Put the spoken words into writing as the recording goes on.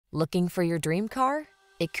Looking for your dream car?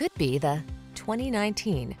 It could be the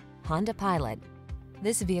 2019 Honda Pilot.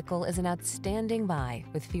 This vehicle is an outstanding buy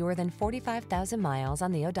with fewer than 45,000 miles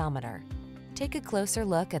on the odometer. Take a closer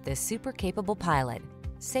look at this super capable Pilot.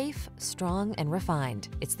 Safe, strong, and refined,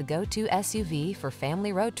 it's the go-to SUV for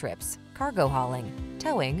family road trips, cargo hauling,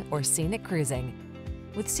 towing, or scenic cruising.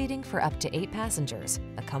 With seating for up to 8 passengers,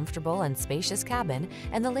 a comfortable and spacious cabin,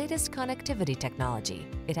 and the latest connectivity technology,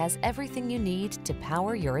 it has everything you need to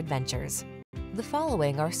power your adventures. The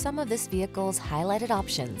following are some of this vehicle's highlighted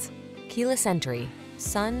options: keyless entry,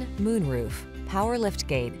 sun, moonroof, power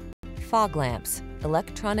liftgate, fog lamps,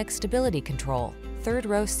 electronic stability control, third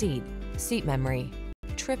row seat, seat memory,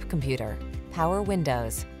 trip computer, power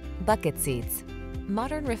windows, bucket seats.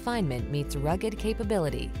 Modern refinement meets rugged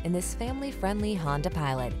capability in this family-friendly Honda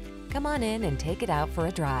Pilot. Come on in and take it out for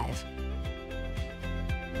a drive.